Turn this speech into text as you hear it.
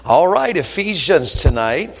All right, Ephesians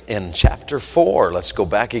tonight in chapter 4. Let's go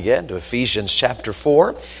back again to Ephesians chapter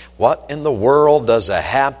 4. What in the world does a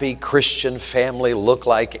happy Christian family look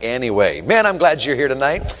like anyway? Man, I'm glad you're here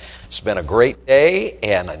tonight. It's been a great day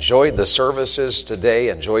and enjoyed the services today,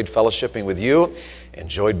 enjoyed fellowshipping with you,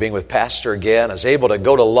 enjoyed being with Pastor again. I was able to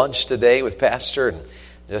go to lunch today with Pastor and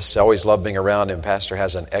just always love being around him. Pastor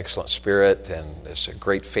has an excellent spirit and it's a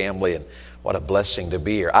great family, and what a blessing to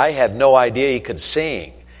be here. I had no idea he could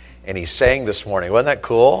sing. And he sang this morning. Wasn't that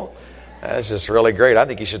cool? That's just really great. I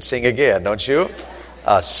think he should sing again, don't you?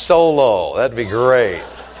 A solo. That'd be great.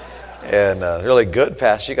 And really good,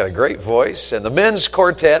 Pastor. You got a great voice. And the men's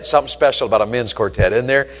quartet, something special about a men's quartet in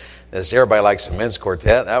there. Everybody likes a men's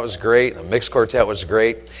quartet. That was great. The mixed quartet was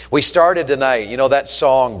great. We started tonight, you know that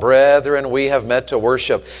song, Brethren, We Have Met to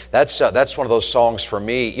Worship. That's one of those songs for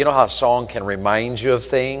me. You know how a song can remind you of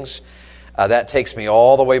things? That takes me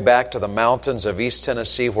all the way back to the mountains of East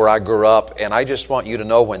Tennessee where I grew up. And I just want you to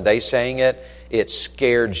know when they sang it, it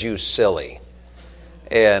scared you silly.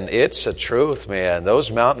 And it's the truth, man. Those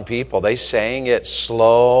mountain people, they sang it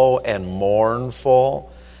slow and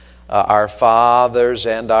mournful. Our fathers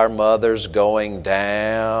and our mothers going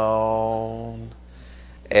down.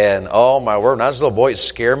 And oh my word, when I was a little boy, it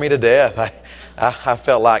scared me to death. I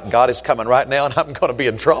felt like God is coming right now and I'm going to be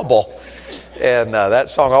in trouble. And that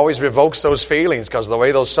song always evokes those feelings because the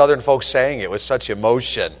way those Southern folks sang it with such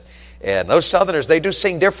emotion. And those Southerners, they do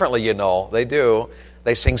sing differently, you know. They do.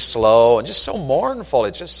 They sing slow and just so mournful.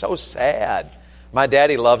 It's just so sad. My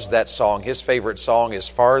daddy loves that song. His favorite song is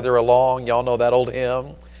Farther Along. Y'all know that old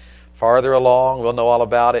hymn? Farther Along. We'll know all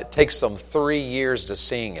about it. It takes them 3 years to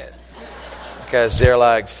sing it. Because they're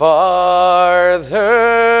like, farther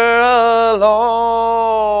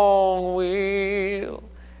along we'll...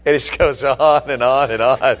 And it just goes on and on and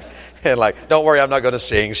on. And like, don't worry, I'm not going to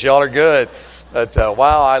sing. So y'all are good. But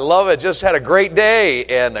wow, I love it. Just had a great day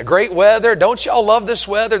and a great weather. Don't y'all love this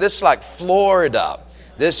weather? This is like Florida.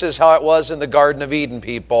 This is how it was in the Garden of Eden,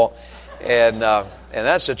 people. And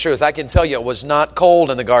that's the truth. I can tell you it was not cold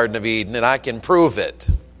in the Garden of Eden, and I can prove it.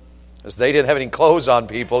 Because they didn't have any clothes on,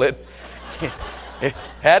 people. It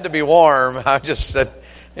had to be warm. I just said,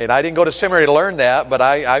 and I didn't go to seminary to learn that, but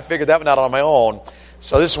I figured that one out on my own.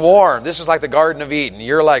 So this is warm. This is like the Garden of Eden.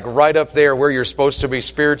 You're like right up there where you're supposed to be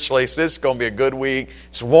spiritually. So this is going to be a good week.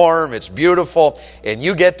 It's warm. It's beautiful. And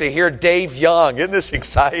you get to hear Dave Young. Isn't this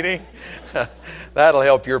exciting? That'll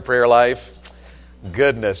help your prayer life.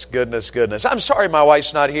 Goodness. I'm sorry my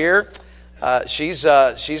wife's not here. She's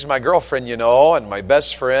my girlfriend, you know, and my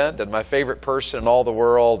best friend and my favorite person in all the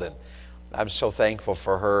world. And I'm so thankful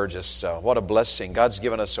for her. Just what a blessing. God's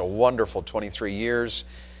given us a wonderful 23 years.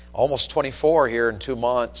 Almost 24 here in 2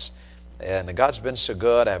 months. And God's been so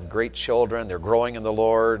good. I have great children. They're growing in the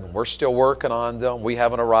Lord. We're still working on them. We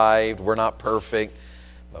haven't arrived. We're not perfect.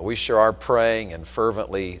 But we sure are praying and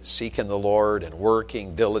fervently seeking the Lord and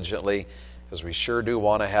working diligently because we sure do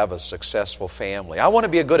want to have a successful family. I want to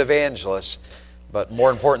be a good evangelist. But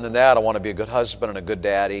more important than that, I want to be a good husband and a good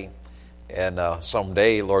daddy. And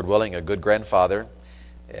someday, Lord willing, a good grandfather.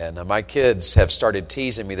 And my kids have started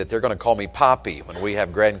teasing me that they're going to call me Poppy when we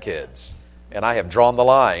have grandkids. And I have drawn the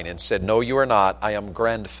line and said, no, you are not. I am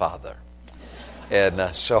grandfather.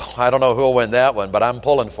 And so I don't know who will win that one, but I'm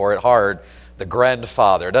pulling for it hard. The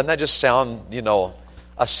grandfather. Doesn't that just sound, you know,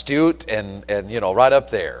 astute and you know, right up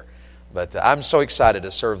there? But I'm so excited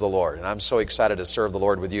to serve the Lord. And I'm so excited to serve the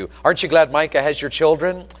Lord with you. Aren't you glad Micah has your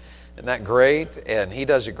children? Isn't that great? And he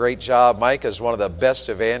does a great job. Micah is one of the best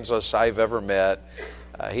evangelists I've ever met.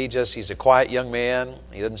 He's a quiet young man.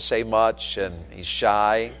 He doesn't say much and he's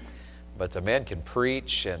shy. But the man can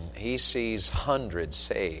preach and he sees hundreds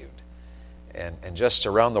saved. And just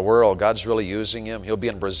around the world, God's really using him. He'll be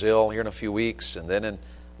in Brazil here in a few weeks and then in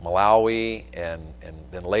Malawi and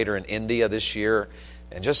then later in India this year.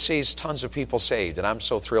 And just sees tons of people saved. And I'm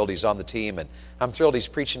so thrilled he's on the team. And I'm thrilled he's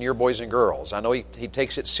preaching to your boys and girls. I know he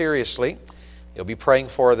takes it seriously. You'll be praying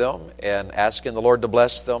for them and asking the Lord to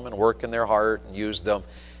bless them and work in their heart and use them.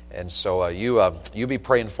 And so you be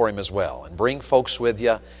praying for him as well. And bring folks with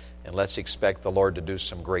you, and let's expect the Lord to do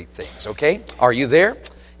some great things. Okay? Are you there?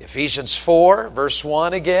 Ephesians 4, verse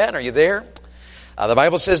 1 again. Are you there? The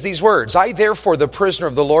Bible says these words, I therefore, the prisoner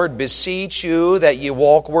of the Lord, beseech you that ye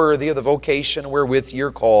walk worthy of the vocation wherewith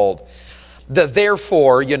you're called. The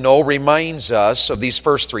therefore, you know, reminds us of these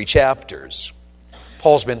first 3 chapters.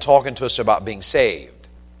 Paul's been talking to us about being saved.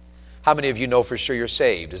 How many of you know for sure you're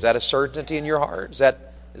saved? Is that a certainty in your heart?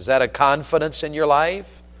 Is that a confidence in your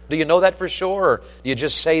life? Do you know that for sure? Or do you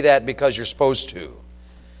just say that because you're supposed to?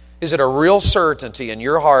 Is it a real certainty in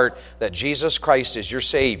your heart that Jesus Christ is your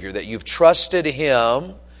Savior, that you've trusted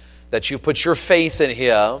Him that you put your faith in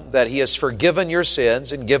Him, that He has forgiven your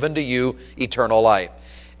sins and given to you eternal life.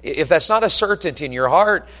 If that's not a certainty in your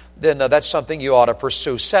heart, then that's something you ought to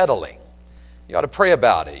pursue settling. You ought to pray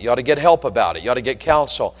about it. You ought to get help about it. You ought to get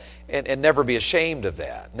counsel. And never be ashamed of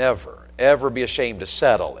that. Never. Ever be ashamed to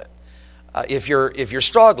settle it. If you're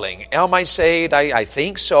struggling, am I saved? I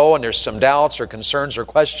think so, and there's some doubts or concerns or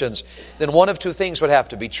questions, then one of two things would have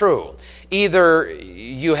to be true. Either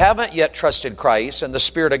you haven't yet trusted Christ and the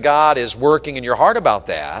Spirit of God is working in your heart about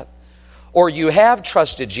that, or you have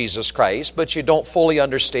trusted Jesus Christ, but you don't fully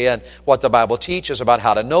understand what the Bible teaches about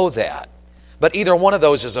how to know that. But either one of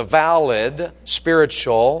those is a valid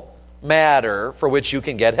spiritual matter for which you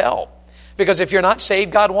can get help. Because if you're not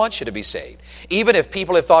saved, God wants you to be saved. Even if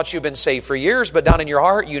people have thought you've been saved for years, but down in your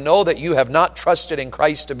heart you know that you have not trusted in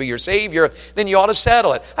Christ to be your Savior, then you ought to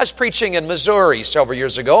settle it. I was preaching in Missouri several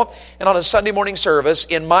years ago, and on a Sunday morning service,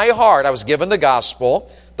 in my heart, I was given the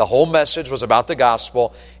gospel. The whole message was about the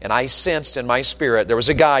gospel, and I sensed in my spirit there was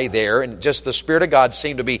a guy there, and just the Spirit of God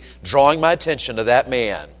seemed to be drawing my attention to that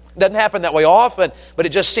man. It doesn't happen that way often, but it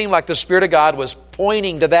just seemed like the Spirit of God was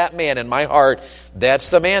pointing to that man in my heart. That's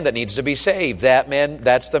the man that needs to be saved. That man,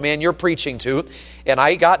 that's the man you're preaching to. And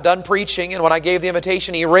I got done preaching, and when I gave the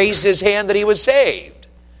invitation, he raised his hand that he was saved.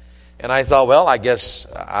 And I thought, well, I guess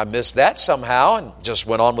I missed that somehow, and just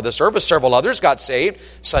went on with the service. Several others got saved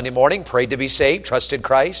Sunday morning, prayed to be saved, trusted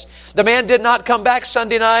Christ. The man did not come back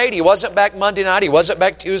Sunday night. He wasn't back Monday night. He wasn't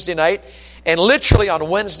back Tuesday night. And literally on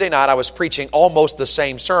Wednesday night, I was preaching almost the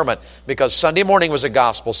same sermon because Sunday morning was a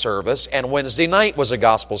gospel service and Wednesday night was a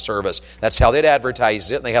gospel service. That's how they'd advertised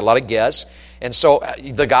it, and they had a lot of guests. And so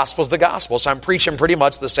the gospel's the gospel. So I'm preaching pretty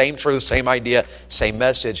much the same truth, same idea, same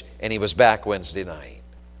message, and he was back Wednesday night.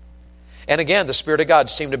 And again, the Spirit of God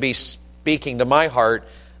seemed to be speaking to my heart.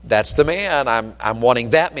 That's the man. I'm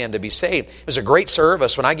wanting that man to be saved. It was a great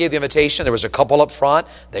service. When I gave the invitation, there was a couple up front.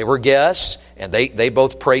 They were guests, and they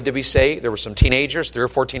both prayed to be saved. There were some teenagers, 3 or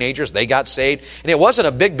 4 teenagers. They got saved. And it wasn't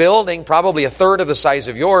a big building, probably a third of the size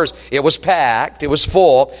of yours. It was packed. It was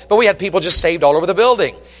full. But we had people just saved all over the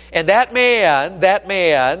building. And that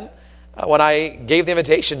man, when I gave the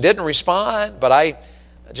invitation, didn't respond. But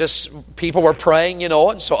people were praying,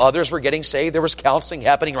 and so others were getting saved. There was counseling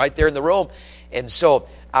happening right there in the room. And so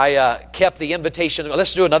I kept the invitation.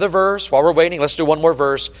 Let's do another verse while we're waiting. Let's do one more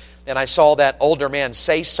verse. And I saw that older man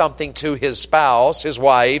say something to his spouse, his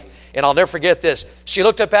wife. And I'll never forget this. She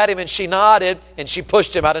looked up at him and she nodded and she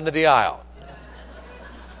pushed him out into the aisle.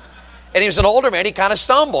 And he was an older man. He kind of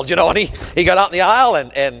stumbled, and he got out in the aisle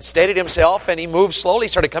and steadied himself. And he moved slowly,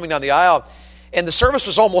 started coming down the aisle. And the service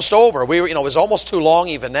was almost over. It was almost too long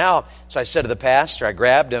even now. So I said to the pastor, I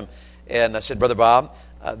grabbed him and I said, Brother Bob,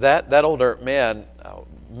 that older man,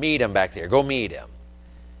 meet him back there. Go meet him.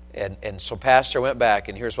 And so pastor went back,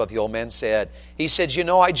 and here's what the old man said. He said,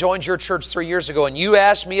 I joined your church 3 years ago, and you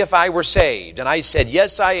asked me if I were saved. And I said,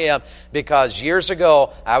 yes, I am, because years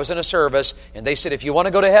ago I was in a service, and they said, if you want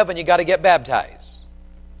to go to heaven, you got to get baptized.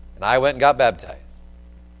 And I went and got baptized.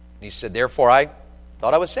 And he said, therefore I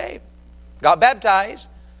thought I was saved. Got baptized.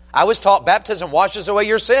 I was taught baptism washes away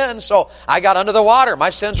your sins, so I got under the water. My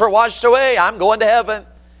sins were washed away. I'm going to heaven.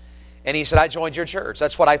 And he said, I joined your church.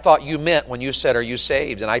 That's what I thought you meant when you said, are you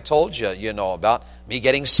saved? And I told you, about me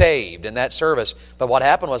getting saved in that service. But what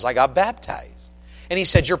happened was I got baptized. And he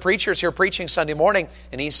said, your preacher's here preaching Sunday morning.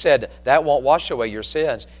 And he said, that won't wash away your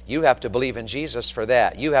sins. You have to believe in Jesus for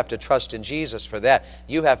that. You have to trust in Jesus for that.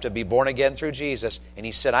 You have to be born again through Jesus. And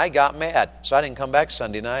he said, I got mad, so I didn't come back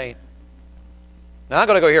Sunday night. Now I'm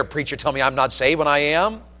going to go hear a preacher tell me I'm not saved when I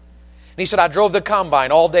am. And he said, I drove the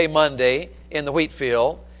combine all day Monday in the wheat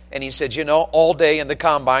field. And he said, all day in the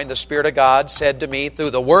combine, the Spirit of God said to me through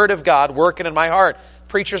the Word of God working in my heart,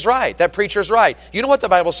 preacher's right. That preacher's right. You know what the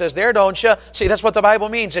Bible says there, don't you? See, that's what the Bible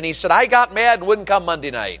means. And he said, I got mad and wouldn't come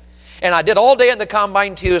Monday night. And I did all day in the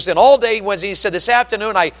combine Tuesday and all day Wednesday. He said, this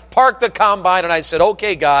afternoon I parked the combine and I said,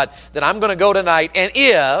 okay, God, then I'm going to go tonight. And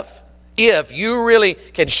if you really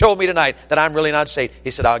can show me tonight that I'm really not saved,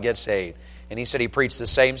 he said, I'll get saved. And he said he preached the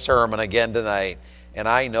same sermon again tonight. And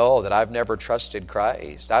I know that I've never trusted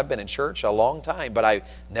Christ. I've been in church a long time, but I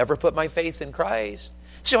never put my faith in Christ.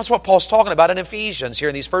 See, that's what Paul's talking about in Ephesians here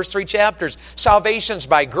in these first 3 chapters. Salvation's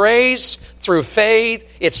by grace, through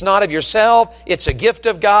faith. It's not of yourself. It's a gift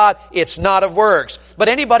of God. It's not of works. But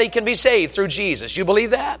anybody can be saved through Jesus. You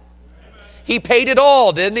believe that? He paid it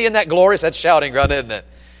all, didn't he? Isn't that glorious? That's shouting ground, isn't it?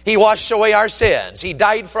 He washed away our sins. He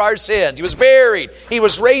died for our sins. He was buried. He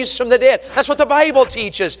was raised from the dead. That's what the Bible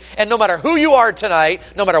teaches. And no matter who you are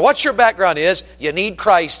tonight, no matter what your background is, you need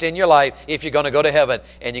Christ in your life if you're going to go to heaven.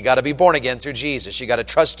 And you got to be born again through Jesus. You got to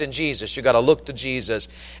trust in Jesus. You got to look to Jesus.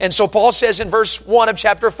 And so Paul says in verse 1 of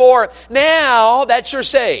chapter 4, now that you're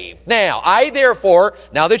saved. Now, I therefore,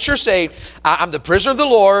 now that you're saved, I'm the prisoner of the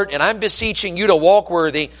Lord, and I'm beseeching you to walk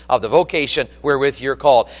worthy of the vocation wherewith you're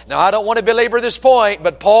called. Now, I don't want to belabor this point,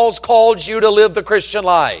 but Paul's called you to live the Christian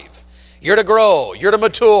life. You're to grow. You're to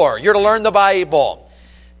mature. You're to learn the Bible.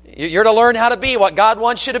 You're to learn how to be what God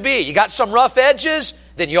wants you to be. You got some rough edges,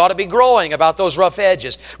 then you ought to be growing about those rough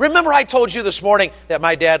edges. Remember I told you this morning that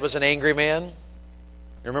my dad was an angry man? You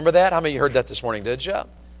remember that? How many of you heard that this morning, did you?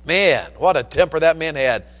 Man, what a temper that man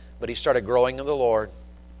had. But he started growing in the Lord.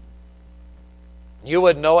 You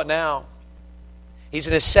wouldn't know it now. He's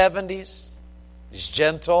in his 70s. He's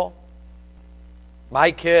gentle.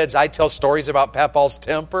 My kids, I tell stories about Papa's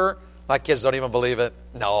temper. My kids don't even believe it.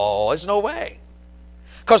 No, there's no way.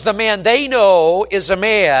 Because the man they know is a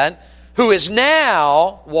man who is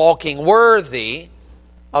now walking worthy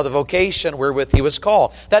of the vocation wherewith he was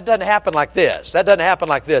called. That doesn't happen like this. That doesn't happen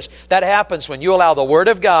like this. That happens when you allow the Word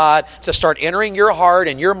of God to start entering your heart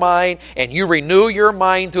and your mind, and you renew your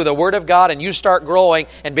mind through the Word of God, and you start growing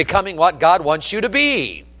and becoming what God wants you to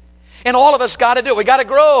be. And all of us got to do it. We got to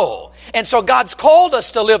grow. And so God's called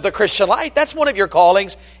us to live the Christian life. That's one of your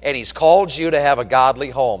callings. And He's called you to have a godly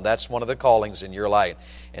home. That's one of the callings in your life.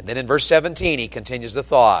 And then in verse 17, he continues the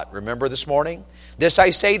thought. Remember this morning? This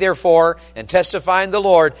I say therefore, and testify in the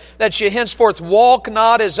Lord, that you henceforth walk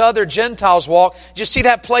not as other Gentiles walk. Did you see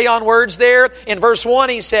that play on words there? In verse 1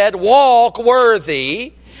 he said, walk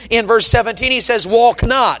worthy. In verse 17 he says, walk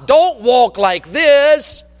not. Don't walk like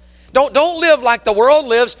this. Don't live like the world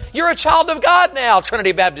lives. You're a child of God now,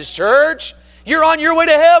 Trinity Baptist Church. You're on your way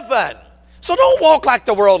to heaven. So don't walk like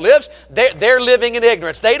the world lives. They're living in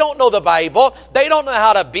ignorance. They don't know the Bible. They don't know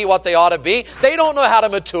how to be what they ought to be. They don't know how to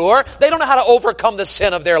mature. They don't know how to overcome the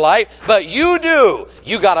sin of their life. But you do.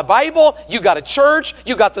 You got a Bible. You got a church.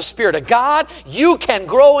 You got the Spirit of God. You can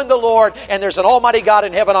grow in the Lord. And there's an almighty God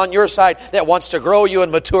in heaven on your side that wants to grow you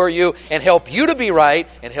and mature you and help you to be right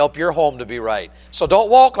and help your home to be right. So don't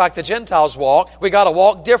walk like the Gentiles walk. We got to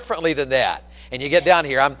walk differently than that. And you get down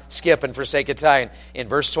here, I'm skipping for sake of time. In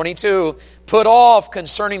verse 22, put off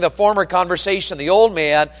concerning the former conversation the old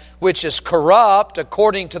man, which is corrupt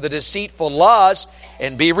according to the deceitful lust,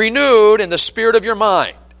 and be renewed in the spirit of your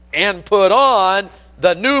mind. And put on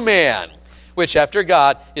the new man, which after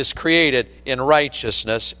God is created in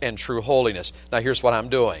righteousness and true holiness. Now here's what I'm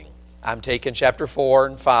doing. I'm taking chapter 4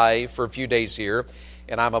 and 5 for a few days here,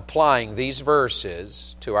 and I'm applying these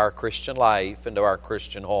verses to our Christian life and to our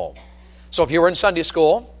Christian home. So if you were in Sunday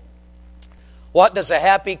school, what does a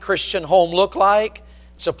happy Christian home look like?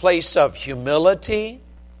 It's a place of humility,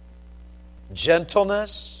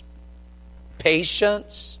 gentleness,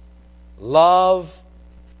 patience, love,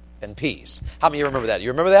 and peace. How many of you remember that?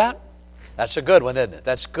 You remember that? That's a good one, isn't it?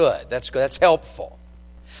 That's good. That's good. That's helpful.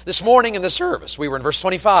 This morning in the service, we were in verse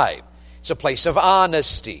 25. It's a place of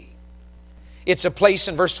honesty. It's a place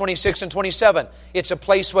in verse 26 and 27. It's a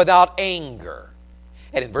place without anger.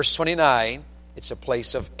 And in verse 29, it's a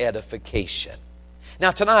place of edification.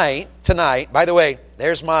 Now tonight, by the way,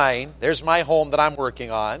 there's mine. There's my home that I'm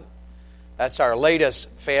working on. That's our latest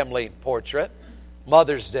family portrait.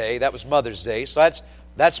 Mother's Day. That was Mother's Day. So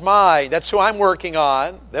that's who I'm working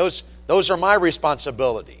on. Those are my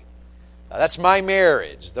responsibility. That's my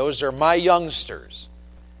marriage. Those are my youngsters.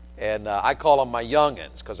 And I call them my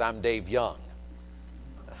youngins because I'm Dave Young.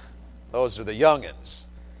 Those are the youngins.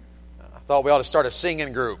 Thought we ought to start a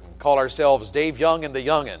singing group and call ourselves Dave Young and the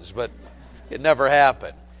Youngins, but it never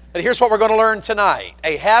happened. But here's what we're going to learn tonight.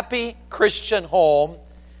 A happy Christian home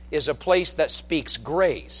is a place that speaks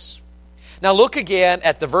grace. Now look again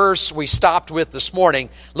at the verse we stopped with this morning.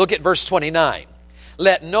 Look at verse 29.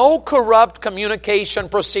 Let no corrupt communication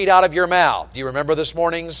proceed out of your mouth. Do you remember this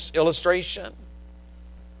morning's illustration?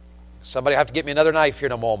 Somebody have to get me another knife here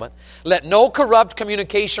in a moment. Let no corrupt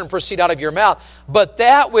communication proceed out of your mouth, but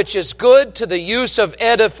that which is good to the use of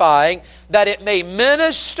edifying, that it may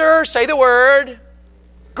minister, say the word,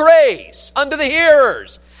 grace unto the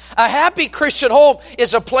hearers. A happy Christian home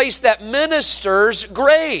is a place that ministers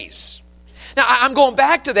grace. Now, I'm going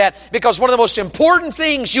back to that because one of the most important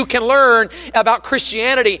things you can learn about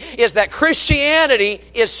Christianity is that Christianity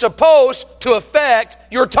is supposed to affect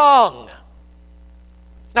your tongue.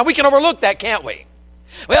 Now, we can overlook that, can't we?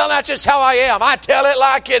 Well, that's just how I am. I tell it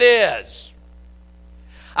like it is.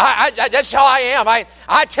 That's how I am.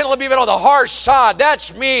 I tend to be on the harsh side.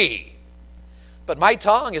 That's me. But my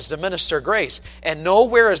tongue is to minister grace. And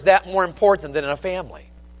nowhere is that more important than in a family.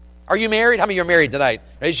 Are you married? How many of you are married tonight?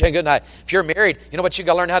 Raise your hand. Good night. If you're married, you know what you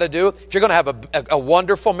got to learn how to do? If you're going to have a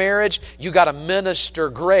wonderful marriage, you got to minister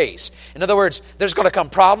grace. In other words, there's going to come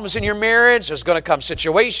problems in your marriage. There's going to come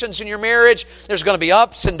situations in your marriage. There's going to be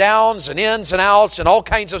ups and downs and ins and outs and all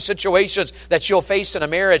kinds of situations that you'll face in a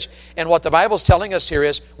marriage. And what the Bible's telling us here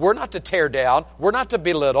is we're not to tear down. We're not to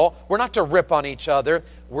belittle. We're not to rip on each other.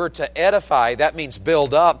 We're to edify. That means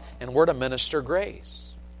build up. And we're to minister grace.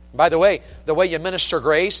 By the way you minister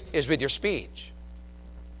grace is with your speech.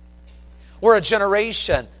 We're a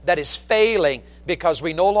generation that is failing because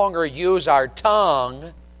we no longer use our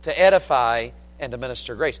tongue to edify and to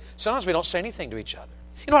minister grace. Sometimes we don't say anything to each other.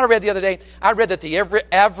 You know what I read the other day? I read that the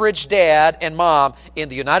average dad and mom in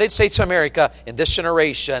the United States of America in this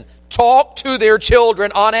generation talk to their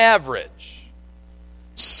children on average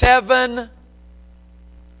 7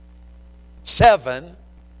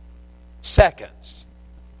 seconds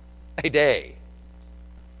a day.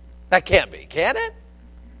 That can't be, can it?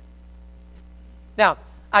 Now,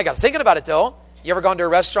 I got thinking about it though. You ever gone to a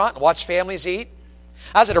restaurant and watched families eat?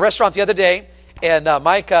 I was at a restaurant the other day, and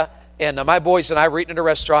Micah and my boys and I were eating at a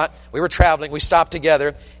restaurant. We were traveling. We stopped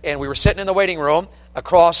together, and we were sitting in the waiting room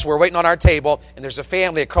across. We're waiting on our table, and there's a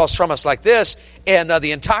family across from us like this. And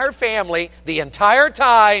the entire family, the entire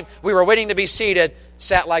time we were waiting to be seated,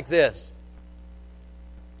 sat like this.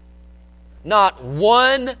 Not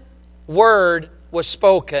one word was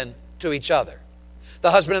spoken to each other.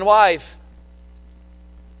 The husband and wife,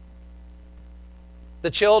 the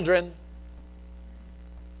children.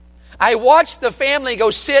 I watched the family go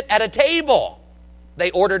sit at a table.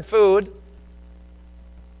 They ordered food.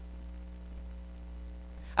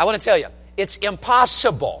 I want to tell you, it's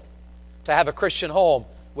impossible to have a Christian home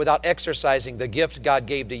without exercising the gift God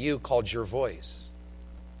gave to you called your voice.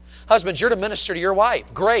 Husbands, you're to minister to your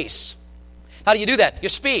wife. Grace. How do you do that? You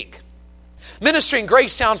speak. Ministering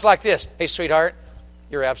grace sounds like this. Hey, sweetheart,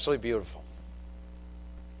 you're absolutely beautiful.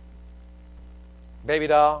 Baby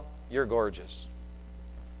doll, you're gorgeous.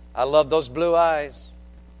 I love those blue eyes.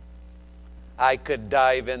 I could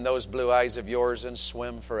dive in those blue eyes of yours and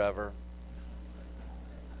swim forever.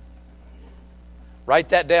 Write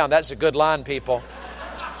that down. That's a good line, people.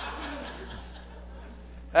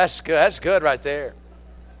 That's good. That's good right there.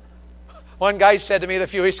 One guy said to me a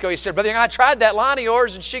few weeks ago, he said, Brother Young, I tried that line of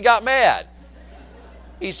yours and she got mad.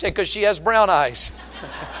 He said, because she has brown eyes.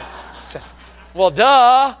 Well,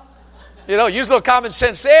 duh. You know, use a little common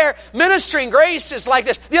sense there. Ministering grace is like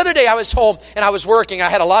this. The other day I was home and I was working. I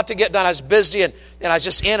had a lot to get done. I was busy and I was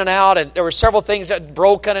just in and out. And there were several things that had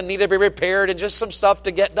broken and needed to be repaired and just some stuff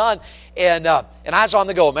to get done. And I was on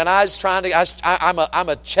the go, man. I was trying to, I'm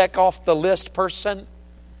a check off the list person.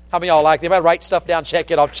 How many of y'all like that? Anybody write stuff down,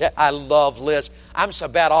 check it off? I love lists. I'm so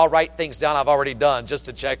bad I'll write things down I've already done just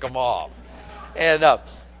to check them off. And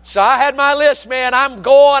so I had my list, man. I'm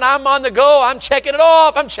going. I'm on the go. I'm checking it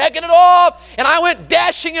off. And I went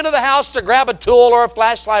dashing into the house to grab a tool or a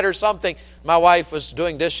flashlight or something. My wife was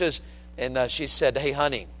doing dishes, and she said, hey,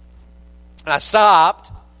 honey. And I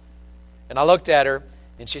stopped, and I looked at her,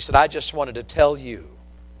 and she said, I just wanted to tell you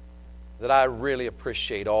that I really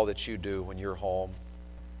appreciate all that you do when you're home.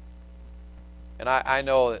 And I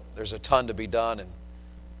know that there's a ton to be done,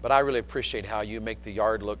 but I really appreciate how you make the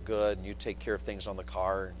yard look good and you take care of things on the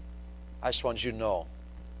car. And I just want you to know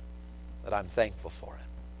that I'm thankful for it.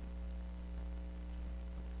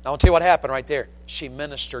 Now, I'll tell you what happened right there. She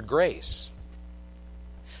ministered grace.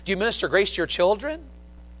 Do you minister grace to your children?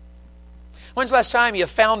 When's the last time you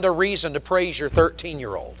found a reason to praise your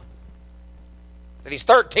 13-year-old? That he's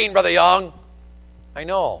 13, Brother Young. I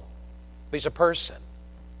know. But he's a person.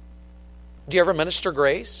 Do you ever minister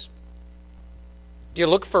grace? Do you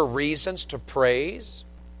look for reasons to praise?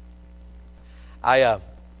 I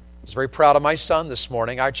was very proud of my son this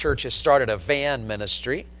morning. Our church has started a van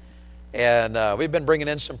ministry, and we've been bringing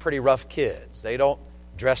in some pretty rough kids. They don't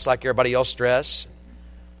dress like everybody else dress.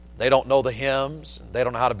 They don't know the hymns. They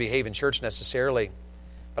don't know how to behave in church necessarily.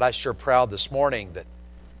 But I was sure proud this morning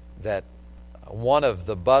that one of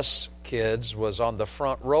the bus kids was on the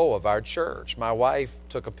front row of our church. My wife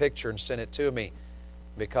took a picture and sent it to me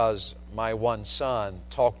because my one son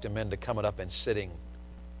talked him into coming up and sitting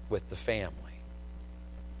with the family.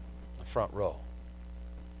 The front row.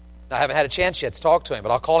 Now, I haven't had a chance yet to talk to him,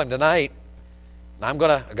 but I'll call him tonight. And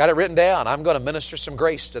I got it written down. I'm going to minister some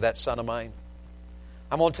grace to that son of mine.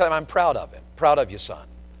 I'm going to tell him I'm proud of him. Proud of you, son.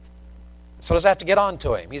 So does I have to get on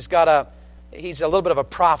to him. He's got he's a little bit of a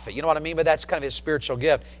prophet. You know what I mean? But that's kind of his spiritual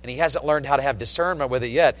gift. And he hasn't learned how to have discernment with it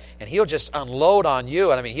yet. And he'll just unload on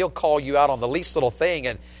you. And I mean, he'll call you out on the least little thing.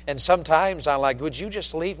 And sometimes I'm like, would you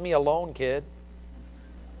just leave me alone, kid?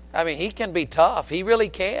 I mean, he can be tough. He really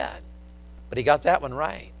can. But he got that one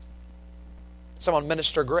right. Someone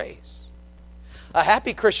minister grace. A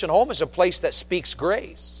happy Christian home is a place that speaks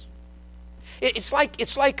grace. It's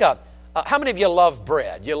like how many of you love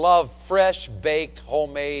bread? You love fresh, baked,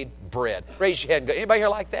 homemade bread. Raise your hand and go, anybody here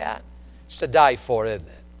like that? It's to die for, isn't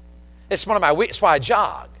it? It's it's why I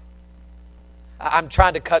jog. I'm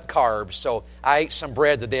trying to cut carbs, so I ate some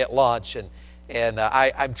bread today at lunch, and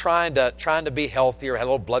I'm trying to be healthier. I had a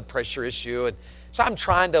little blood pressure issue, and so I'm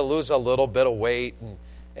trying to lose a little bit of weight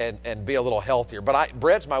and be a little healthier. But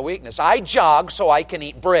bread's my weakness. I jog so I can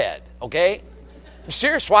eat bread, okay? I'm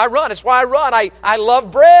serious. It's why I run. It's why I run. I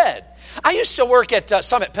love bread. I used to work at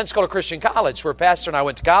Summit Pensacola Christian College, where Pastor and I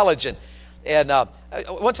went to college. And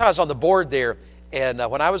one time I was on the board there, and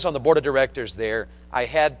when I was on the board of directors there, I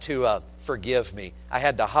had to, forgive me, I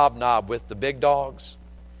had to hobnob with the big dogs.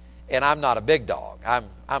 And I'm not a big dog. I'm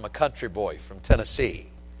a country boy from Tennessee.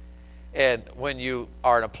 And when you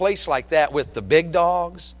are in a place like that with the big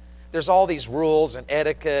dogs, there's all these rules and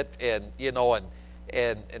etiquette, and you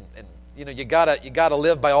gotta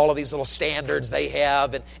live by all of these little standards they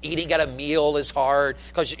have, and eating at a meal is hard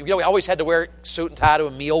because we always had to wear suit and tie to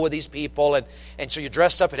a meal with these people, and so you're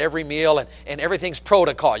dressed up at every meal, and everything's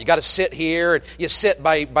protocol. You got to sit here, and you sit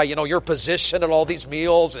by your position at all these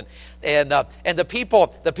meals, and the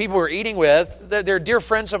people we're eating with, they're dear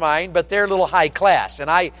friends of mine, but they're a little high class,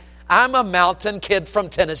 and I'm a mountain kid from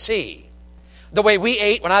Tennessee. The way we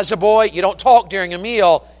ate when I was a boy, you don't talk during a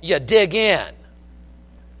meal, you dig in.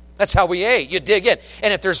 That's how we ate. You dig in.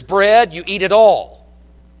 And if there's bread, you eat it all.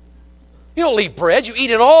 You don't leave bread, you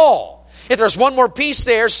eat it all. If there's one more piece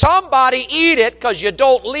there, somebody eat it because you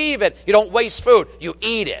don't leave it. You don't waste food. You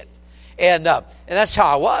eat it. And that's how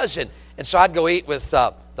I was. And so I'd go eat with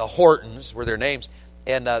the Hortons, were their names.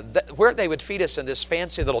 And where they would feed us in this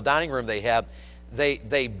fancy little dining room they have,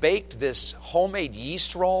 they baked this homemade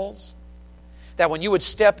yeast rolls that when you would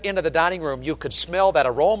step into the dining room, you could smell that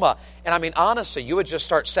aroma. And I mean, honestly, you would just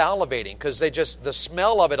start salivating because the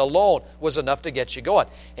smell of it alone was enough to get you going.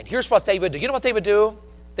 And here's what they would do. You know what they would do?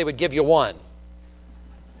 They would give you one.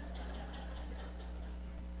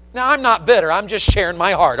 Now, I'm not bitter. I'm just sharing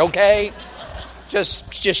my heart, okay?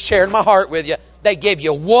 Just sharing my heart with you. They gave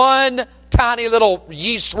you one tiny little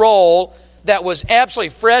yeast roll that was absolutely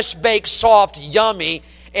fresh, baked, soft, yummy,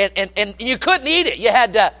 and you couldn't eat it. You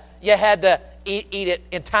had to eat it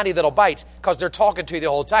in tiny little bites because they're talking to you the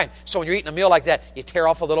whole time. So when you're eating a meal like that, you tear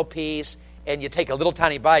off a little piece and you take a little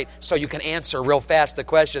tiny bite so you can answer real fast the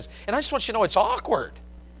questions. And I just want you to know it's awkward.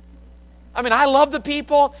 I mean, I love the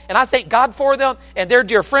people and I thank God for them and they're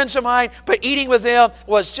dear friends of mine, but eating with them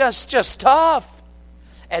was just tough.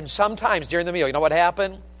 And sometimes during the meal, you know what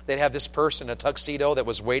happened? They'd have this person in a tuxedo that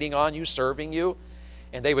was waiting on you, serving you,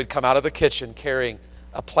 and they would come out of the kitchen carrying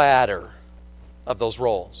a platter of those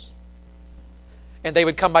rolls. And they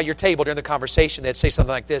would come by your table during the conversation. They'd say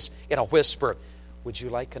something like this in a whisper. Would you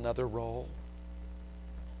like another roll?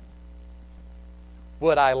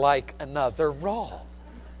 Would I like another roll?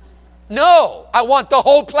 No, I want the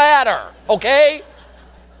whole platter, okay?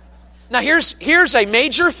 Now here's a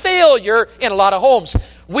major failure in a lot of homes.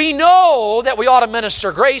 We know that we ought to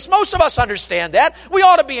minister grace. Most of us understand that. We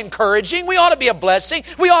ought to be encouraging. We ought to be a blessing.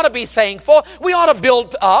 We ought to be thankful. We ought to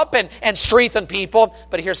build up and strengthen people.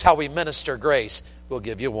 But here's how we minister grace. We'll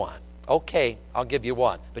give you one. Okay, I'll give you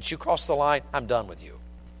one. But you cross the line, I'm done with you.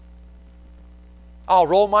 I'll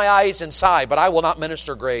roll my eyes and sigh, but I will not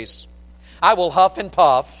minister grace. I will huff and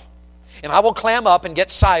puff, and I will clam up and get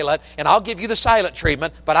silent, and I'll give you the silent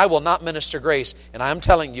treatment, but I will not minister grace. And I'm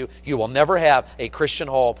telling you, you will never have a Christian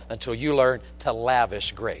home until you learn to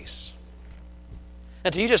lavish grace.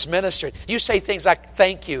 Until you just minister it. You say things like,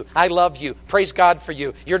 thank you, I love you, praise God for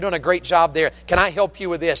you, you're doing a great job there, can I help you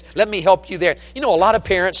with this, let me help you there. You know, a lot of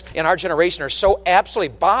parents in our generation are so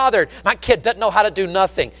absolutely bothered. My kid doesn't know how to do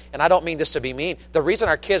nothing. And I don't mean this to be mean. The reason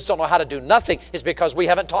our kids don't know how to do nothing is because we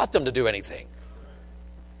haven't taught them to do anything.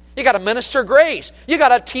 You got to minister grace. You got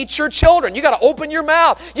to teach your children. You got to open your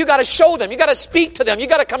mouth. You got to show them. You got to speak to them. You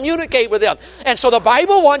got to communicate with them. And so the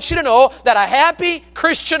Bible wants you to know that a happy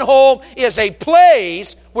Christian home is a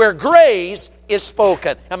place where grace is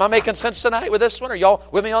spoken. Am I making sense tonight with this one? Are y'all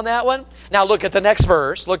with me on that one? Now look at the next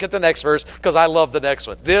verse. Look at the next verse because I love the next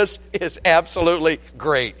one. This is absolutely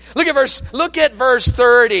great. Look at verse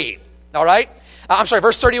 30. All right?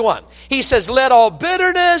 Verse 31. He says, let all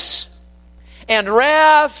bitterness and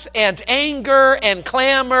wrath and anger and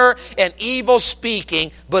clamor and evil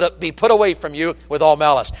speaking, but be put away from you with all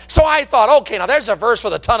malice. So I thought, okay, now there's a verse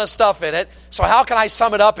with a ton of stuff in it. So how can I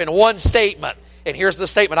sum it up in one statement? And here's the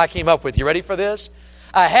statement I came up with. You ready for this?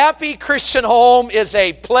 A happy Christian home is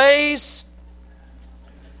a place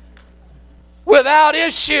without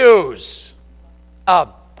issues.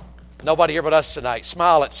 Nobody here but us tonight.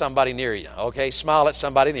 Smile at somebody near you, okay? Smile at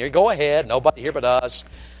somebody near you. Go ahead. Nobody here but us.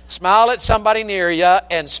 Smile at somebody near you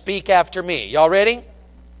and speak after me. Y'all ready?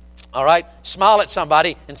 All right. Smile at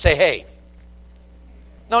somebody and say, hey.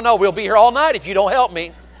 No, we'll be here all night if you don't help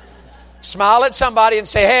me. Smile at somebody and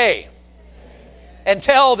say, hey. And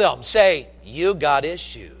tell them, say, you got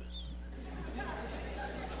issues.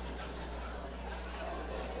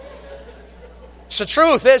 It's the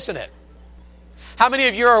truth, isn't it? How many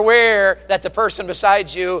of you are aware that the person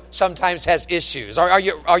beside you sometimes has issues? Are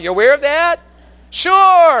you aware of that?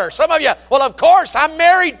 Sure. Some of you, well, of course, I'm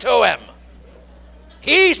married to him.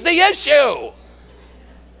 He's the issue.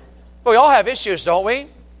 But we all have issues, don't we? You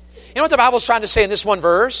know what the Bible's trying to say in this one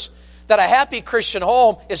verse? That a happy Christian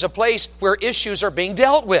home is a place where issues are being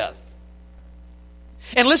dealt with.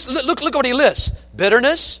 And listen, look what he lists.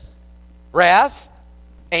 Bitterness, wrath,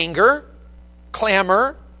 anger,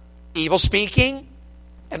 clamor, evil speaking,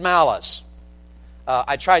 and malice.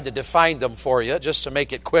 I tried to define them for you just to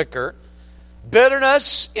make it quicker.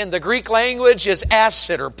 Bitterness in the Greek language is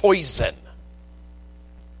acid or poison.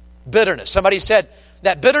 Bitterness. Somebody said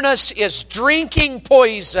that bitterness is drinking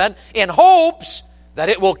poison in hopes that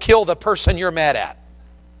it will kill the person you're mad at.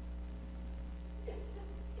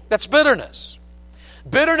 That's bitterness.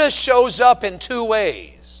 Bitterness shows up in two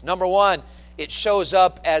ways. Number one, it shows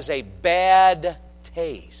up as a bad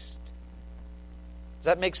taste. Does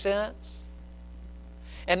that make sense?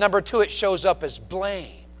 And number two, it shows up as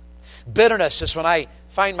blame. Bitterness is when I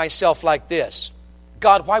find myself like this.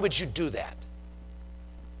 God, why would you do that?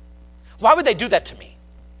 Why would they do that to me?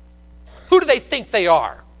 Who do they think they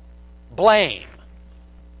are? Blame.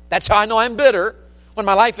 That's how I know I'm bitter, when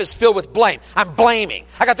my life is filled with blame. I'm blaming.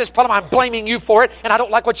 I got this problem, I'm blaming you for it, and I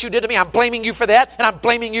don't like what you did to me. I'm blaming you for that, and I'm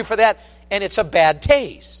blaming you for that, and it's a bad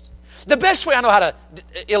taste. The best way I know how to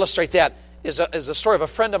illustrate that is a story of a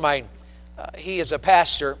friend of mine. He is a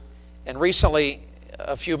pastor, and recently,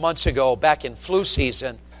 a few months ago, back in flu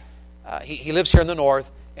season, he lives here in the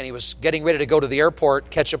north, and he was getting ready to go to the airport,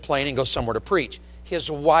 catch a plane, and go somewhere to preach. His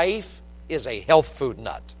wife is a health food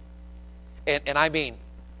nut. And I mean,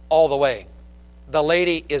 all the way. The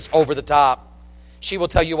lady is over the top. She will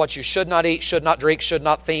tell you what you should not eat, should not drink, should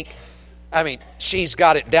not think. I mean, she's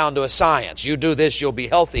got it down to a science. You do this, you'll be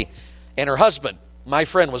healthy. And her husband, my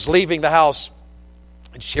friend, was leaving the house,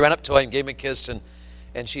 and she ran up to him, gave him a kiss,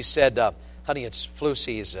 and she said, honey, it's flu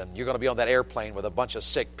season. You're going to be on that airplane with a bunch of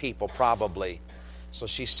sick people probably. So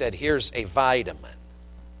she said, here's a vitamin.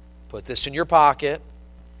 Put this in your pocket.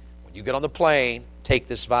 When you get on the plane, take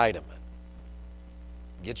this vitamin.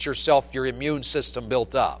 Get yourself your immune system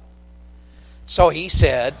built up. So he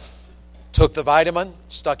said, took the vitamin,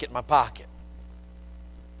 stuck it in my pocket.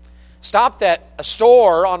 Stopped at a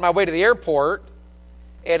store on my way to the airport,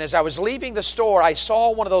 and as I was leaving the store, I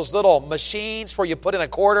saw one of those little machines where you put in a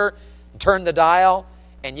quarter and turn the dial,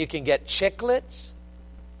 and you can get chiclets,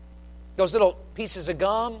 those little pieces of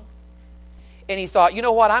gum. And he thought, you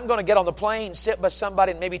know what, I'm going to get on the plane, sit by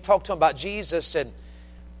somebody, and maybe talk to them about Jesus, and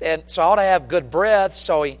so I ought to have good breath.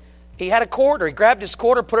 So he had a quarter. He grabbed his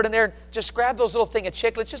quarter, put it in there, just grabbed those little thing of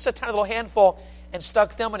chiclets, just a tiny little handful, and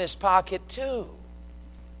stuck them in his pocket too.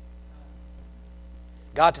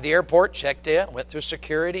 Got to the airport, checked in, went through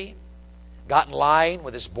security, got in line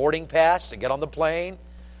with his boarding pass to get on the plane,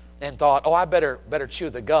 and thought, I better chew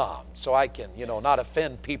the gum so I can, not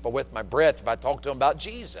offend people with my breath if I talk to them about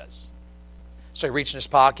Jesus. So he reached in his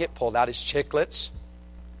pocket, pulled out his chiclets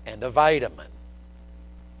and a vitamin,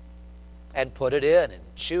 and put it in and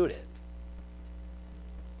chewed it.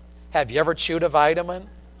 Have you ever chewed a vitamin?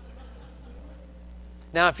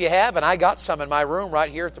 Now, if you haven't, I got some in my room right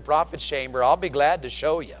here at the Prophet's Chamber. I'll be glad to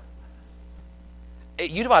show you.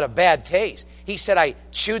 You know about a bad taste. He said, I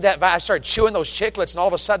started chewing those chiclets, and all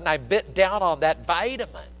of a sudden I bit down on that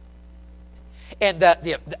vitamin. And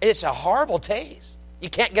it's a horrible taste. You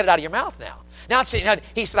can't get it out of your mouth now.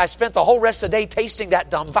 He said, I spent the whole rest of the day tasting that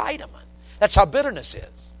dumb vitamin. That's how bitterness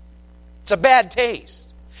is. It's a bad taste.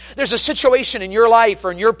 There's a situation in your life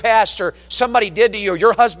or in your past, or somebody did to you, or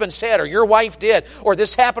your husband said, or your wife did, or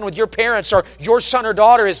this happened with your parents, or your son or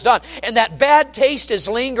daughter has done, and that bad taste is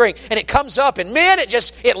lingering, and it comes up, and man,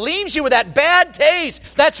 it leaves you with that bad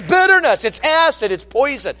taste. That's bitterness. It's acid. It's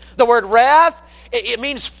poison. The word wrath It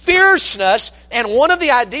means fierceness, and one of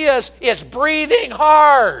the ideas is breathing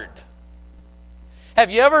hard. Have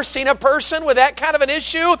you ever seen a person with that kind of an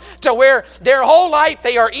issue to where their whole life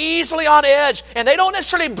they are easily on edge and they don't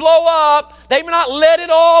necessarily blow up, they may not let it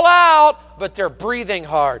all out, but they're breathing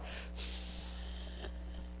hard.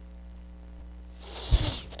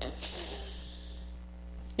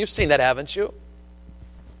 You've seen that, haven't you?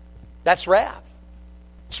 That's wrath.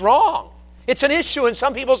 It's wrong. It's an issue in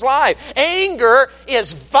some people's life. Anger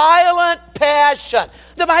is violent passion.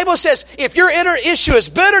 The Bible says if your inner issue is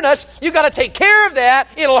bitterness, you've got to take care of that.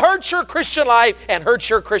 It'll hurt your Christian life and hurt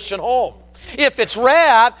your Christian home. If it's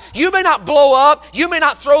wrath, you may not blow up, you may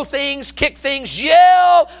not throw things, kick things,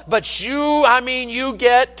 yell, but you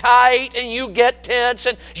get tight and you get tense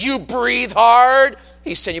and you breathe hard.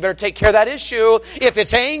 He said, you better take care of that issue. If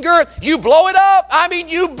it's anger, you blow it up.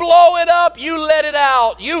 You blow it up. You let it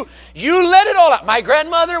out. You let it all out. My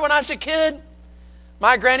grandmother, when I was a kid,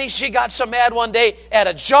 my granny, she got so mad one day at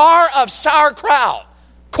a jar of sauerkraut.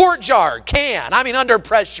 Quart jar, can. Under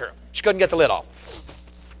pressure. She couldn't get the lid off.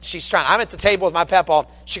 She's trying. I'm at the table with my papa.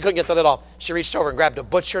 She couldn't get the lid off. She reached over and grabbed a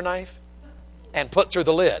butcher knife and put through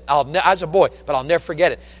the lid. I was a boy, but I'll never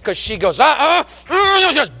forget it. Because she goes,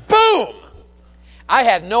 just boom. I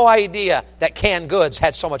had no idea that canned goods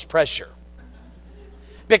had so much pressure.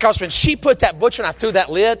 Because when she put that butcher knife through that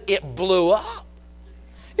lid, it blew up.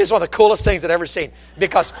 It was one of the coolest things I'd ever seen.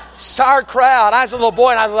 Because sauerkraut, I was a little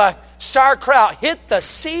boy and I was like, sauerkraut hit the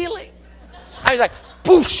ceiling. I was like,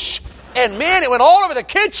 boosh. And man, it went all over the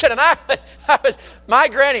kitchen. And my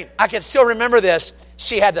granny, I can still remember this.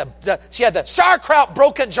 She had the sauerkraut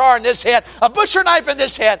broken jar in this hand, a butcher knife in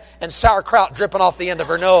this hand, and sauerkraut dripping off the end of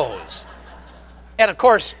her nose. And of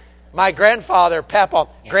course, my grandfather, Papa,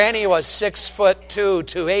 Granny was 6'2",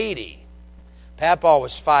 280. Papa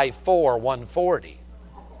was 5'4", 140.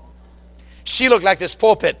 She looked like this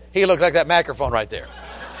pulpit. He looked like that microphone right there.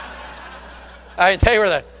 They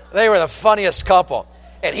were the funniest couple.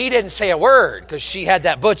 And he didn't say a word because she had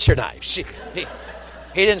that butcher knife. He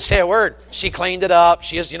didn't say a word. She cleaned it up.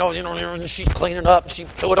 She cleaned it up. She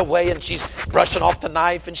threw it away and she's brushing off the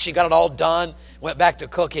knife and she got it all done. Went back to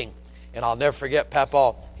cooking. And I'll never forget,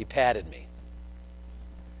 Papa, he patted me.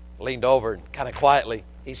 Leaned over and kind of quietly,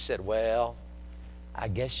 he said, well, I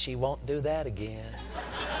guess she won't do that again.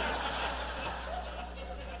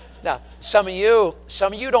 Now, some of you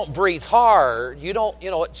don't breathe hard. You don't,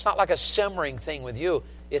 it's not like a simmering thing with you.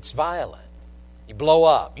 It's violent. You blow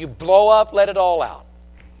up. Let it all out.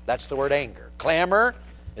 That's the word anger. Clamor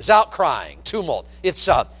is outcrying, tumult. It's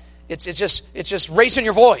just raising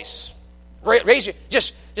your voice.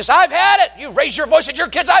 Just I've had it. You raise your voice at your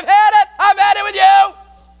kids. I've had it with you.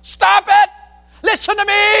 Stop it. Listen to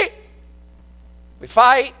me. We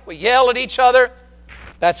fight. We yell at each other.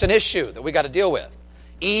 That's an issue that we got to deal with.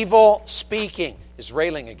 Evil speaking is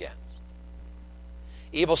railing against.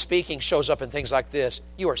 Evil speaking shows up in things like this.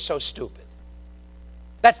 You are so stupid.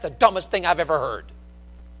 That's the dumbest thing I've ever heard.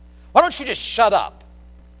 Why don't you just shut up?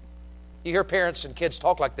 You hear parents and kids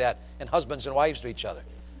talk like that, and husbands and wives to each other.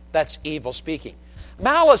 That's evil speaking.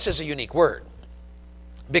 Malice is a unique word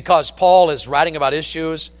because Paul is writing about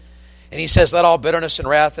issues and he says, let all bitterness and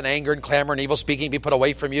wrath and anger and clamor and evil speaking be put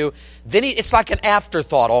away from you. Then it's like an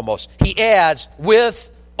afterthought almost. He adds,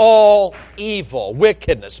 with all evil,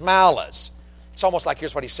 wickedness, malice. It's almost like,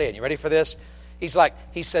 here's what he's saying. You ready for this? He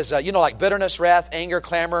says, like bitterness, wrath, anger,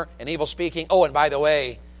 clamor, and evil speaking. Oh, and by the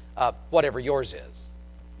way, whatever yours is.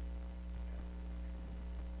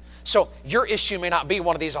 So your issue may not be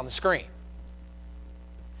one of these on the screen.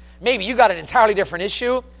 Maybe you got an entirely different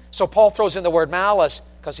issue, so Paul throws in the word malice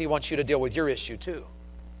because he wants you to deal with your issue too.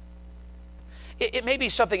 It may be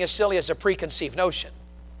something as silly as a preconceived notion.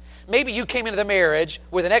 Maybe you came into the marriage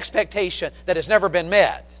with an expectation that has never been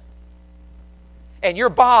met. And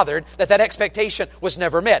you're bothered that expectation was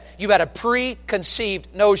never met. You had a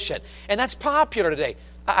preconceived notion. And that's popular today.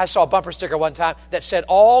 I saw a bumper sticker one time that said,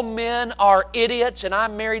 all men are idiots and I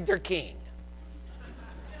married their king.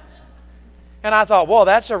 And I thought, well,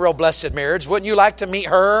 that's a real blessed marriage. Wouldn't you like to meet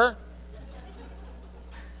her?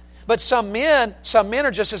 But some men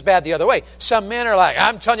are just as bad the other way. Some men are like,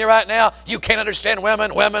 I'm telling you right now, you can't understand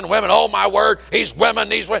women. Oh, my word, these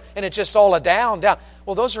women. And it's just all a down.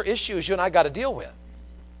 Well, those are issues you and I got to deal with.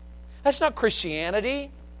 That's not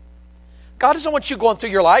Christianity. God doesn't want you going through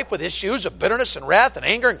your life with issues of bitterness and wrath and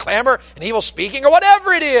anger and clamor and evil speaking or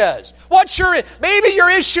whatever it is. Maybe your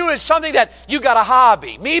issue is something that you got a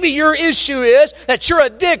hobby. Maybe your issue is that you're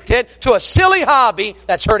addicted to a silly hobby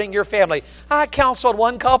that's hurting your family. I counseled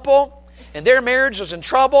one couple and their marriage was in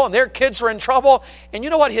trouble, and their kids were in trouble. And you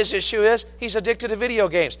know what his issue is? He's addicted to video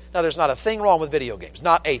games. Now, there's not a thing wrong with video games.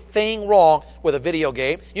 Not a thing wrong with a video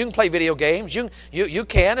game. You can play video games. You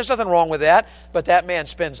can. There's nothing wrong with that. But that man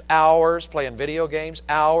spends hours playing video games,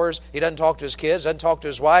 hours. He doesn't talk to his kids, doesn't talk to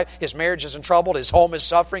his wife. His marriage is in trouble. His home is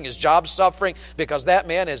suffering. His job's suffering because that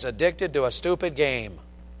man is addicted to a stupid game.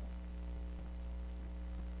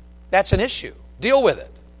 That's an issue. Deal with it.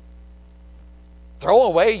 Throw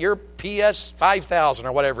away your PS 5000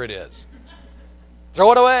 or whatever it is.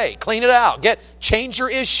 Throw it away. Clean it out. Change your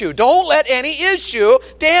issue. Don't let any issue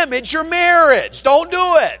damage your marriage. Don't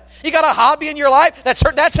do it. You got a hobby in your life? That's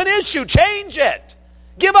an issue. Change it.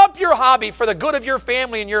 Give up your hobby for the good of your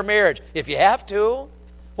family and your marriage. If you have to.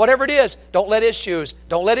 Whatever it is, don't let issues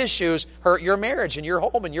hurt your marriage and your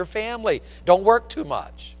home and your family. Don't work too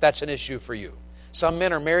much. That's an issue for you. Some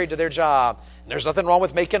men are married to their job. And there's nothing wrong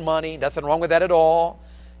with making money. Nothing wrong with that at all.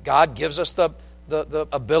 God gives us the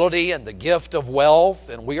ability and the gift of wealth,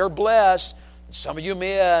 and we are blessed. Some of you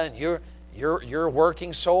men, you're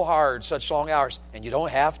working so hard, such long hours, and you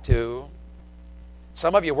don't have to.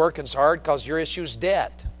 Some of you working so hard because your issue's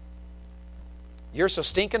debt. You're so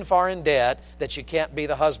stinking far in debt that you can't be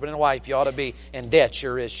the husband and wife you ought to be, and debt's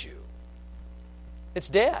your issue. It's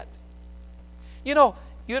debt. You know,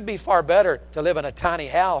 you'd be far better to live in a tiny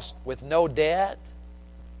house with no debt,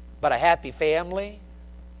 but a happy family,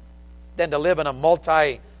 than to live in a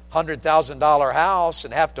multi-$100,000 house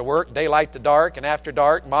and have to work daylight to dark, and after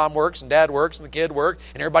dark, mom works and dad works and the kid works,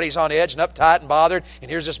 and everybody's on edge and uptight and bothered,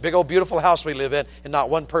 and here's this big old beautiful house we live in, and not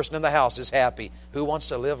one person in the house is happy. Who wants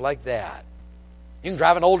to live like that? You can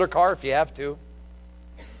drive an older car if you have to.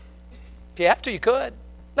 If you have to, you could.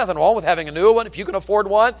 Nothing wrong with having a new one. If you can afford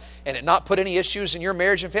one and it not put any issues in your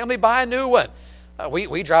marriage and family, buy a new one.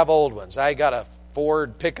 We drive old ones. I got a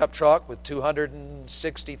Ford pickup truck with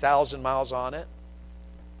 260,000 miles on it.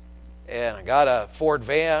 And I got a Ford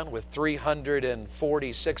van with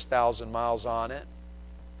 346,000 miles on it.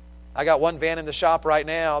 I got one van in the shop right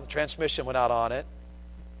now. The transmission went out on it.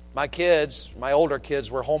 My older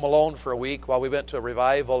kids were home alone for a week while we went to a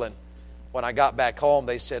revival. And when I got back home,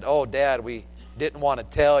 they said, "Oh, Dad, we didn't want to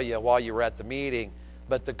tell you while you were at the meeting,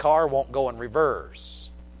 but the car won't go in reverse."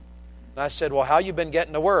 And I said, "Well, how you been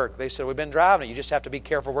getting to work?" They said, "We've been driving it. You just have to be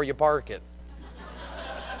careful where you park it."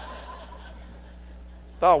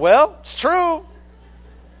 Thought, well, it's true.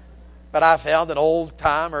 But I found an old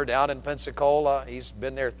timer down in Pensacola. He's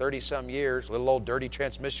been there 30-some years, a little old dirty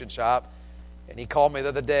transmission shop. And he called me the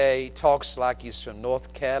other day. He talks like he's from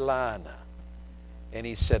North Carolina. And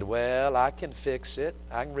he said, "Well, I can fix it.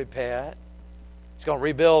 I can repair it. He's going to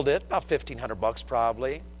rebuild it, about $1,500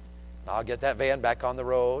 probably. And I'll get that van back on the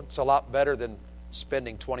road." It's a lot better than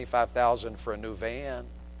spending $25,000 for a new van.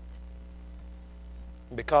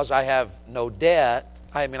 Because I have no debt,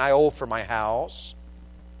 I owe for my house.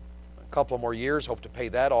 A couple of more years, hope to pay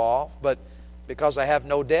that off. But because I have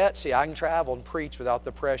no debt, see, I can travel and preach without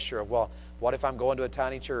the pressure of, well, what if I'm going to a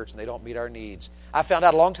tiny church and they don't meet our needs? I found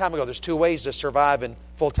out a long time ago there's two ways to survive in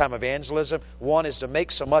full-time evangelism. One is to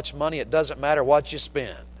make so much money it doesn't matter what you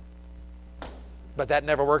spend. But that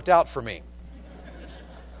never worked out for me.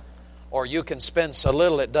 Or you can spend so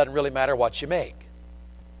little it doesn't really matter what you make.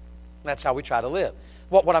 That's how we try to live.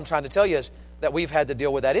 What I'm trying to tell you is that we've had to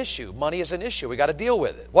deal with that issue. Money is an issue. We've got to deal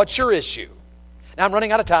with it. What's your issue? Now I'm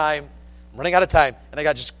running out of time. And I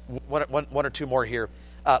got just one or two more here.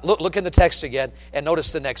 Look in the text again and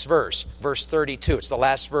notice the next verse. Verse 32. It's the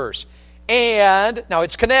last verse. And, now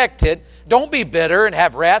it's connected. Don't be bitter and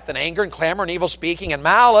have wrath and anger and clamor and evil speaking and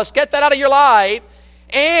malice. Get that out of your life.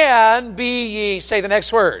 And be ye, say the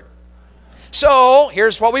next word. So,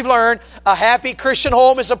 here's what we've learned. A happy Christian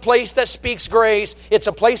home is a place that speaks grace. It's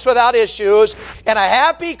a place without issues. And a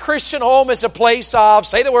happy Christian home is a place of,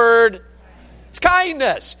 say the word, it's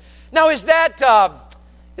kindness. Now, is that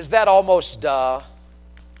almost duh?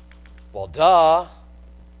 Well, duh.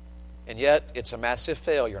 And yet, it's a massive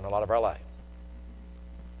failure in a lot of our life.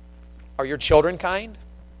 Are your children kind?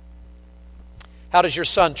 How does your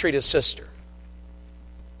son treat his sister?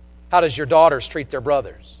 How does your daughters treat their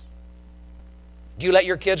brothers? Do you let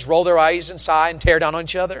your kids roll their eyes and sigh and tear down on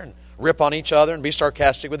each other and rip on each other and be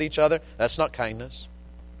sarcastic with each other? That's not kindness.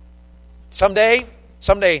 Someday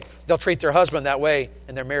they'll treat their husband that way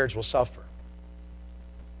and their marriage will suffer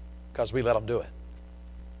because we let them do it.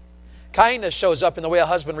 Kindness shows up in the way a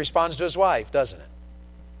husband responds to his wife, doesn't it?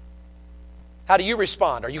 How do you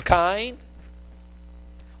respond? Are you kind?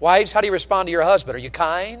 Wives, how do you respond to your husband? Are you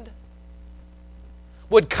kind?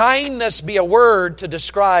 Would kindness be a word to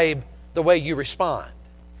describe the way you respond?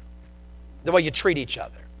 The way you treat each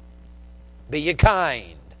other? Be ye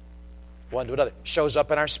kind. one to another. Shows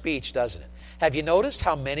up in our speech, doesn't it? Have you noticed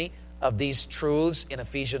how many of these truths in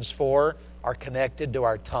Ephesians 4 are connected to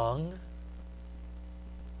our tongue?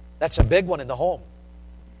 That's a big one in the home.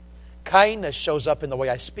 Kindness shows up in the way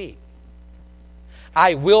I speak.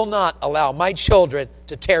 I will not allow my children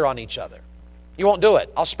to tear on each other. You won't do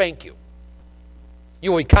it. I'll spank you.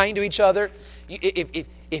 You will be kind to each other.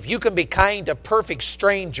 If you can be kind to perfect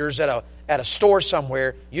strangers at a store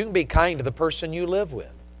somewhere, you can be kind to the person you live with.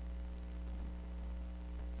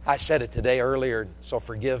 I said it today earlier, so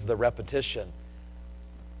forgive the repetition.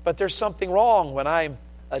 But there's something wrong when I'm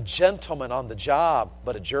a gentleman on the job,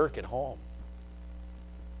 but a jerk at home.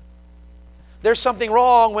 There's something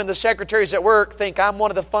wrong when the secretaries at work think I'm one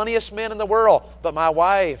of the funniest men in the world, but my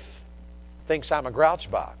wife thinks I'm a grouch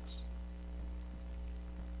box.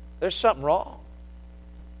 There's something wrong.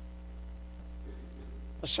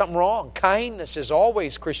 There's something wrong. Kindness is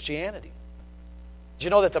always Christianity. Did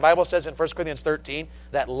you know that the Bible says in 1 Corinthians 13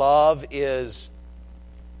 that love is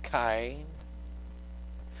kind?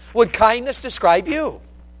 Would kindness describe you?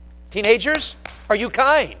 Teenagers, are you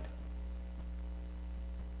kind?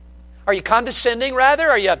 Are you condescending rather?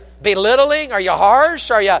 Are you belittling? Are you harsh?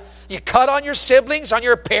 Are you cut on your siblings, on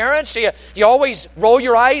your parents? Do you always roll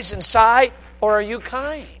your eyes and sigh? Or are you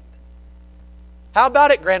kind? How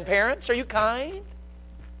about it, grandparents? Are you kind?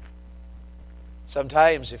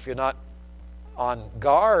 Sometimes if you're not on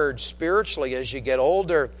guard spiritually as you get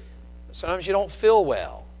older, sometimes you don't feel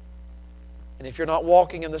well. And if you're not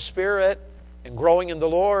walking in the Spirit and growing in the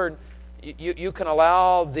Lord, you can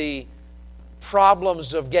allow the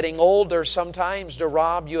problems of getting older sometimes to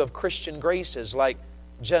rob you of Christian graces like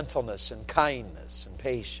gentleness and kindness and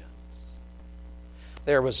patience.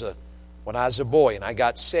 When I was a boy and I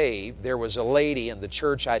got saved, there was a lady in the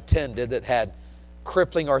church I attended that had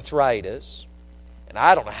crippling arthritis. And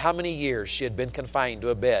I don't know how many years she had been confined to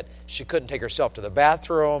a bed. She couldn't take herself to the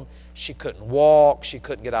bathroom. She couldn't walk. She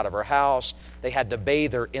couldn't get out of her house. They had to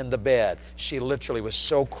bathe her in the bed. She literally was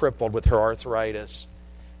so crippled with her arthritis.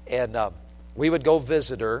 And we would go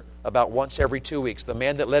visit her about once every 2 weeks. The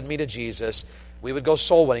man that led me to Jesus, we would go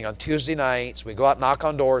soul winning on Tuesday nights. We'd go out, knock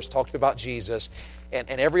on doors, talk to people about Jesus. And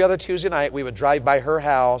every other Tuesday night, we would drive by her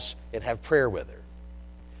house and have prayer with her.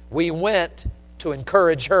 We went to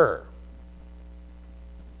encourage her.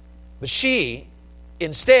 But she,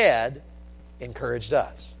 instead, encouraged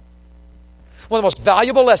us. One of the most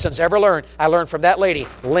valuable lessons I ever learned, I learned from that lady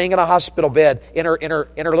laying in a hospital bed in her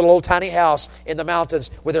little old tiny house in the mountains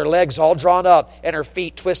with her legs all drawn up and her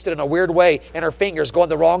feet twisted in a weird way and her fingers going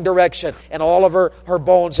the wrong direction and all of her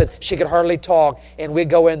bones, and she could hardly talk. And we'd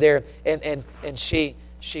go in there and she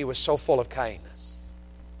was so full of kindness.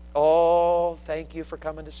 Oh, thank you for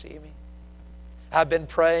coming to see me. I've been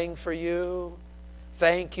praying for you.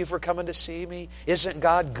 Thank you for coming to see me. Isn't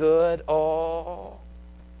God good? Oh.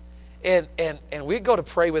 And we'd go to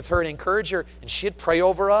pray with her and encourage her, and she'd pray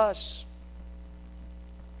over us.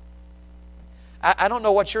 I don't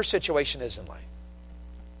know what your situation is in life,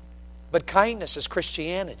 but kindness is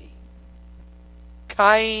Christianity.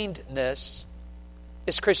 Kindness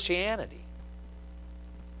is Christianity.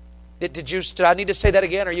 Did I need to say that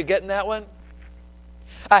again? Are you getting that one?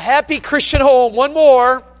 A happy Christian home, one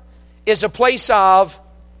more, is a place of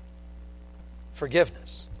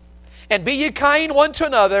forgiveness. And be ye kind one to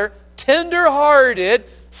another, tender-hearted,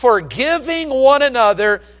 forgiving one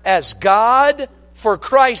another, as God, for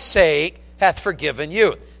Christ's sake, hath forgiven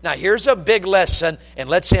you. Now here's a big lesson, and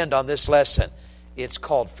let's end on this lesson. It's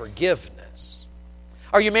called forgiveness.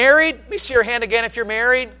 Are you married? Let me see your hand again if you're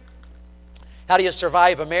married. How do you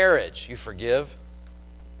survive a marriage? You forgive.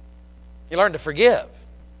 You learn to forgive.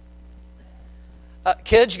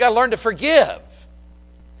 Kids, you got to learn to forgive.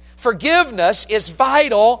 Forgiveness is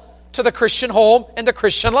vital to the Christian home and the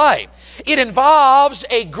Christian life. It involves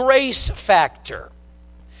a grace factor.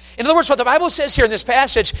 In other words, what the Bible says here in this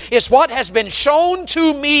passage is what has been shown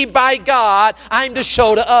to me by God, I'm to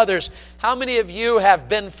show to others. How many of you have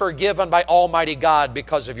been forgiven by Almighty God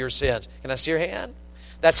because of your sins? Can I see your hand?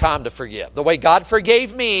 That's how I'm to forgive. The way God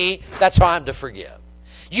forgave me, that's how I'm to forgive.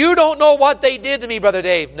 You don't know what they did to me, Brother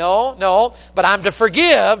Dave. No, but I'm to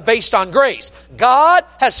forgive based on grace. God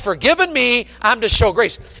has forgiven me. I'm to show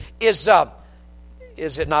grace. Is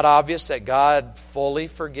it not obvious that God fully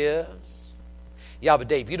forgives? Yeah, but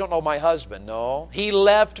Dave, you don't know my husband. No. He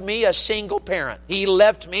left me a single parent. He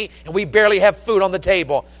left me and we barely have food on the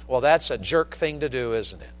table. Well, that's a jerk thing to do,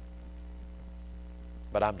 isn't it?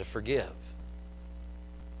 But I'm to forgive.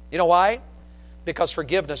 You know why? Because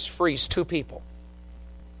forgiveness frees two people.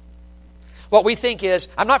 What we think is,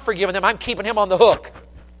 I'm not forgiving them, I'm keeping him on the hook.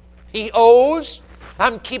 He owes,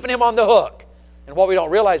 I'm keeping him on the hook. And what we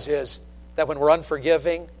don't realize is, that when we're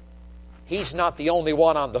unforgiving, he's not the only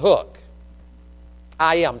one on the hook.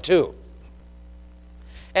 I am too.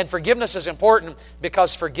 And forgiveness is important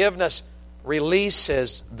because forgiveness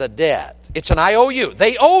releases the debt. It's an IOU.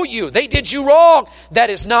 They owe you. They did you wrong. That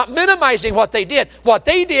is not minimizing what they did. What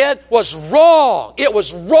they did was wrong. It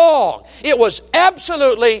was wrong. It was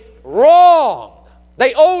absolutely wrong.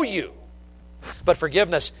 They owe you. But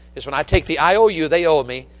forgiveness is when I take the IOU they owe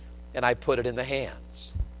me and I put it in the hands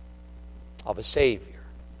of a Savior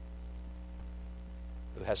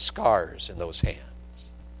who has scars in those hands.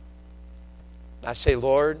 And I say,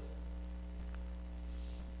 Lord,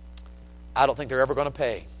 I don't think they're ever going to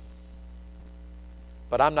pay.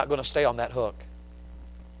 But I'm not going to stay on that hook.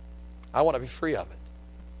 I want to be free of it.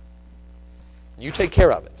 You take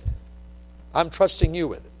care of it. I'm trusting you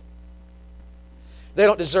with it. They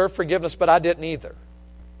don't deserve forgiveness, but I didn't either.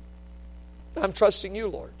 I'm trusting you,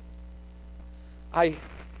 Lord. I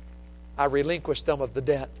relinquish them of the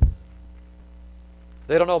debt.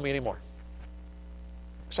 They don't owe me anymore.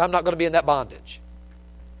 So I'm not going to be in that bondage.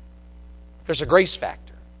 There's a grace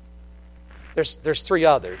factor. There's three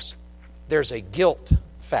others. There's a guilt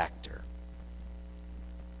factor.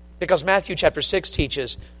 Because Matthew chapter 6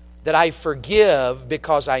 teaches that I forgive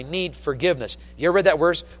because I need forgiveness. You ever read that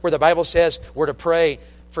verse where the Bible says we're to pray,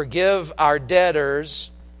 forgive our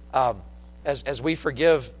debtors as we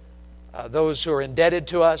forgive those who are indebted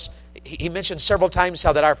to us? He mentioned several times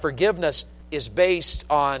how that our forgiveness is based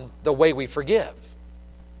on the way we forgive.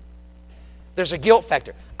 There's a guilt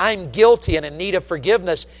factor. I'm guilty and in need of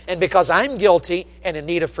forgiveness. And because I'm guilty and in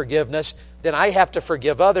need of forgiveness, then I have to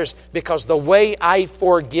forgive others because the way I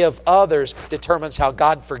forgive others determines how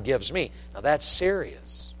God forgives me. Now that's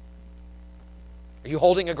serious. Are you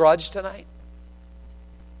holding a grudge tonight?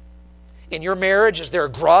 In your marriage, is there a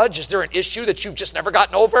grudge? Is there an issue that you've just never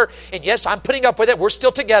gotten over? And yes, I'm putting up with it. We're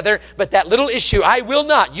still together. But that little issue, I will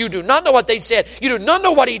not. You do not know what they said. You do not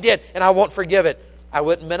know what he did. And I won't forgive it. I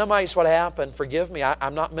wouldn't minimize what happened. Forgive me.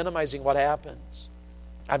 I'm not minimizing what happens.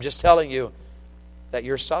 I'm just telling you that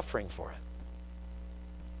you're suffering for it.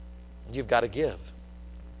 You've got to give.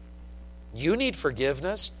 You need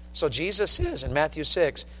forgiveness. So Jesus says in Matthew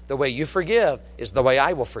 6, the way you forgive is the way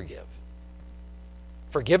I will forgive.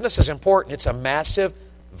 Forgiveness is important. It's a massive,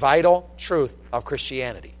 vital truth of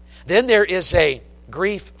Christianity. Then there is a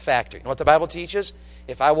grief factor. You know what the Bible teaches?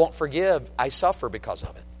 If I won't forgive, I suffer because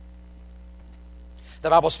of it. The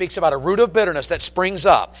Bible speaks about a root of bitterness that springs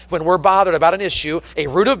up. When we're bothered about an issue, a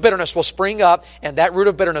root of bitterness will spring up, and that root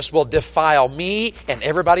of bitterness will defile me and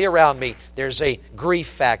everybody around me. There's a grief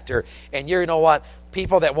factor. And you know what?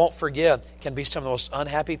 People that won't forgive can be some of the most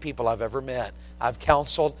unhappy people I've ever met. I've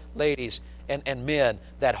counseled ladies and men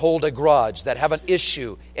that hold a grudge, that have an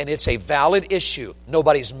issue, and it's a valid issue.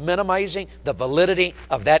 Nobody's minimizing the validity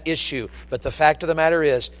of that issue. But the fact of the matter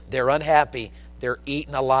is, they're unhappy. They're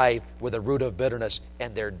eaten alive with a root of bitterness,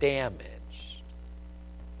 and they're damaged.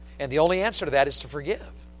 And the only answer to that is to forgive.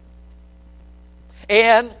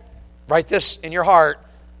 And, write this in your heart,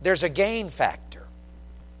 there's a gain factor.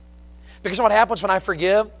 Because what happens when I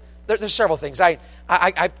forgive? There's several things.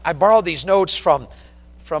 I borrowed these notes from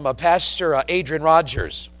a pastor, Adrian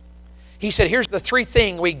Rogers. He said, here's the three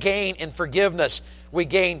things we gain in forgiveness. We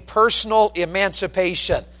gain personal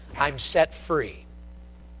emancipation. I'm set free.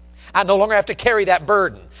 I no longer have to carry that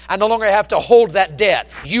burden. I no longer have to hold that debt.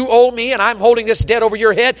 You owe me, and I'm holding this debt over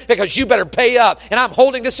your head because you better pay up, and I'm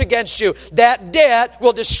holding this against you. That debt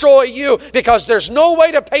will destroy you because there's no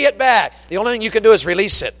way to pay it back. The only thing you can do is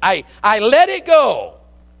release it. I let it go.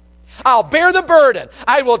 I'll bear the burden.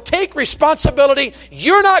 I will take responsibility.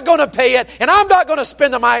 You're not going to pay it, and I'm not going to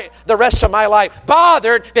spend the rest of my life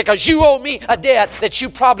bothered because you owe me a debt that you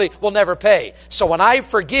probably will never pay. So when I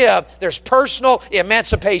forgive, there's personal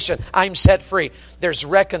emancipation. I'm set free. There's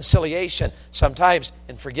reconciliation. Sometimes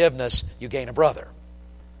in forgiveness, you gain a brother.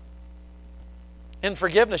 In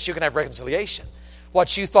forgiveness, you can have reconciliation.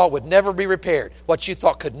 What you thought would never be repaired, what you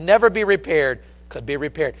thought could never be repaired, could be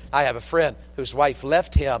repaired. I have a friend whose wife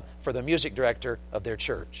left him for the music director of their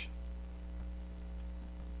church.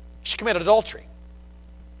 She committed adultery.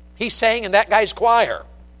 He sang in that guy's choir.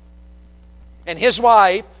 And his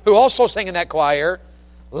wife, who also sang in that choir,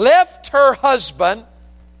 left her husband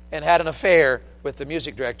and had an affair with the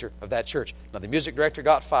music director of that church. Now, the music director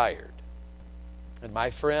got fired. And my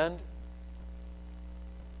friend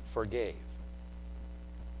forgave.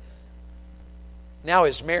 Now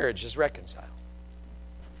his marriage is reconciled.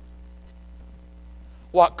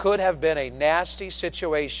 what could have been a nasty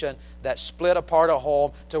situation that split apart a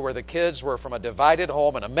home to where the kids were from a divided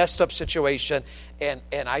home and a messed up situation. And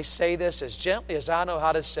I say this as gently as I know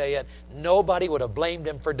how to say it. Nobody would have blamed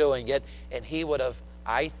him for doing it. And he would have,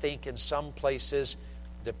 I think in some places,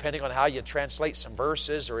 depending on how you translate some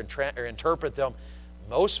verses or interpret them,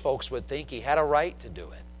 most folks would think he had a right to do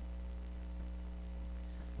it.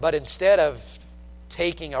 But instead of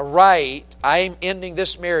taking a right, I'm ending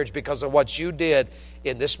this marriage because of what you did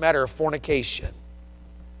in this matter of fornication.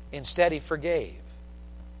 Instead, he forgave.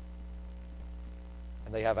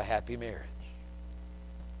 And they have a happy marriage.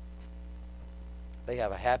 They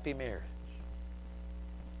have a happy marriage.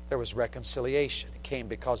 There was reconciliation. It came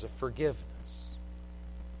because of forgiveness.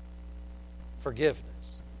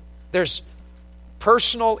 Forgiveness. There's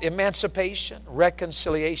personal emancipation,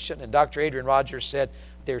 reconciliation, and Dr. Adrian Rogers said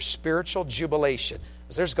there's spiritual jubilation.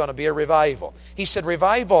 There's going to be a revival. He said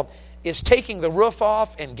revival is taking the roof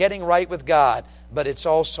off and getting right with God, but it's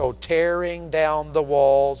also tearing down the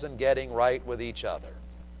walls and getting right with each other.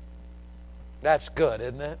 That's good,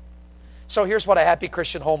 isn't it? So here's what a happy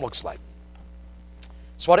Christian home looks like.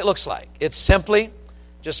 It's what it looks like. It's simply,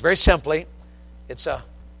 just very simply, it's a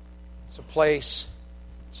place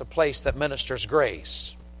that ministers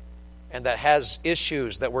grace and that has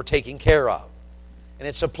issues that we're taking care of. And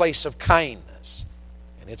it's a place of kindness.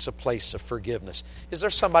 And it's a place of forgiveness. Is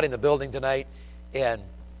there somebody in the building tonight, and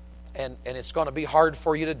it's going to be hard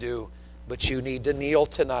for you to do, but you need to kneel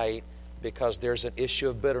tonight because there's an issue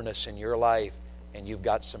of bitterness in your life and you've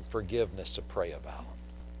got some forgiveness to pray about?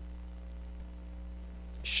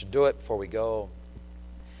 You should do it before we go.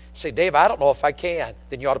 Say, Dave, I don't know if I can.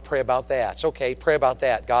 Then you ought to pray about that. It's okay, pray about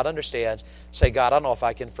that. God understands. Say, God, I don't know if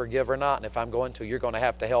I can forgive or not, and if I'm going to, you're going to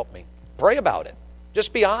have to help me. Pray about it.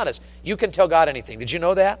 Just be honest. You can tell God anything. Did you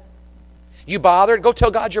know that? You bothered? Go tell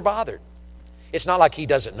God you're bothered. It's not like He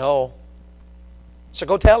doesn't know. So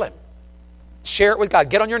go tell Him. Share it with God.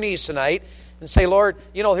 Get on your knees tonight and say, Lord,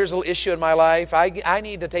 here's a little issue in my life. I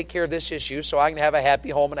need to take care of this issue so I can have a happy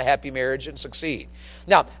home and a happy marriage and succeed.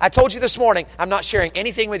 Now, I told you this morning, I'm not sharing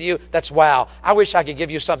anything with you that's wow. I wish I could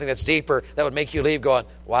give you something that's deeper that would make you leave going,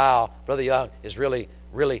 wow, Brother Young is really,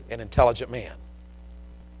 really an intelligent man.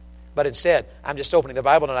 But instead, I'm just opening the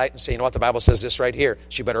Bible tonight and saying, what the Bible says this right here.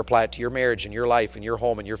 So you better apply it to your marriage and your life and your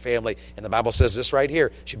home and your family. And the Bible says this right here.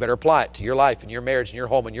 So you better apply it to your life and your marriage and your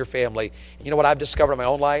home and your family. And you know what I've discovered in my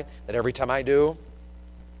own life? That every time I do,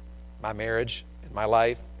 my marriage and my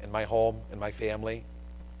life and my home and my family,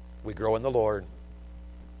 we grow in the Lord.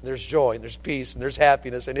 There's joy and there's peace and there's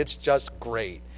happiness, and it's just great.